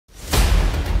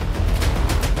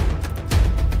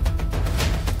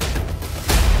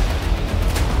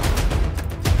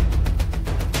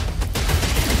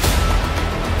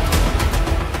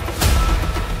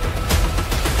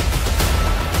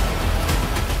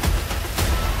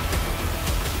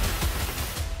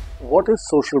What is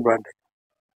social branding?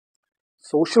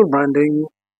 Social branding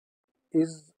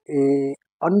is a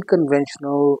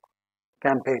unconventional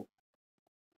campaign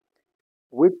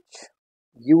which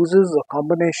uses a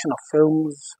combination of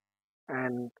films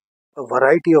and a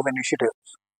variety of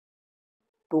initiatives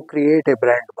to create a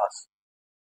brand buzz.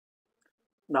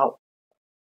 Now,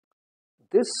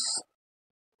 this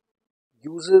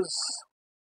uses,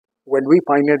 when we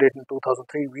pioneered it in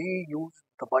 2003, we used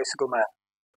the bicycle man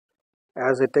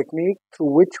as a technique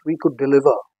through which we could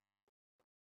deliver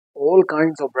all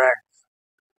kinds of brands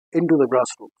into the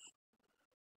grassroots.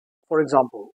 For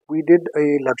example, we did a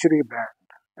luxury brand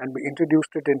and we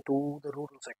introduced it into the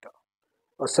rural sector,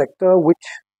 a sector which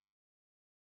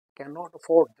cannot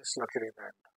afford this luxury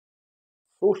brand.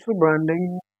 Social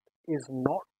branding is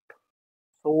not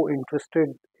so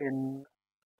interested in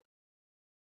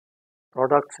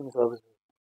products and services.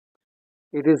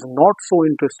 It is not so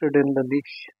interested in the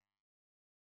niche.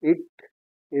 It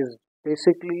is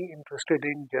basically interested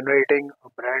in generating a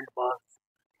brand buzz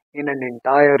in an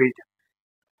entire region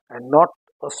and not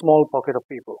a small pocket of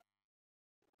people.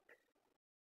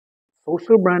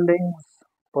 Social branding's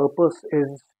purpose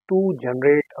is to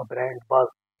generate a brand buzz.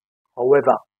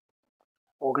 However,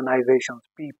 organizations,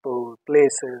 people,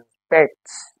 places,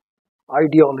 pets,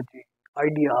 ideology,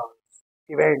 ideas,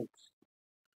 events,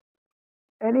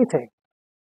 anything.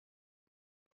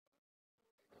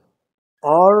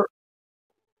 Our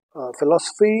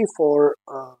philosophy for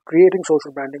creating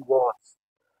social branding was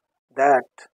that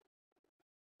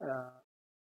uh,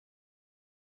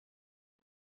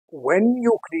 when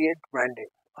you create branding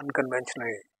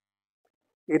unconventionally,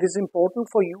 it is important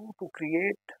for you to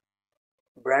create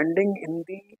branding in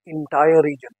the entire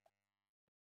region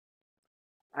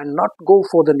and not go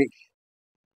for the niche.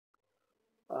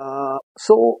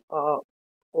 So,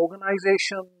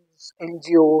 organizations,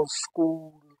 NGOs,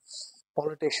 schools,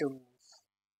 politicians,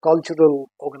 cultural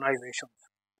organizations,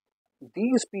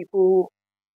 these people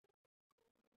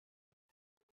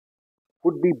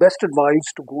would be best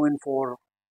advised to go in for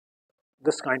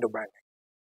this kind of branding.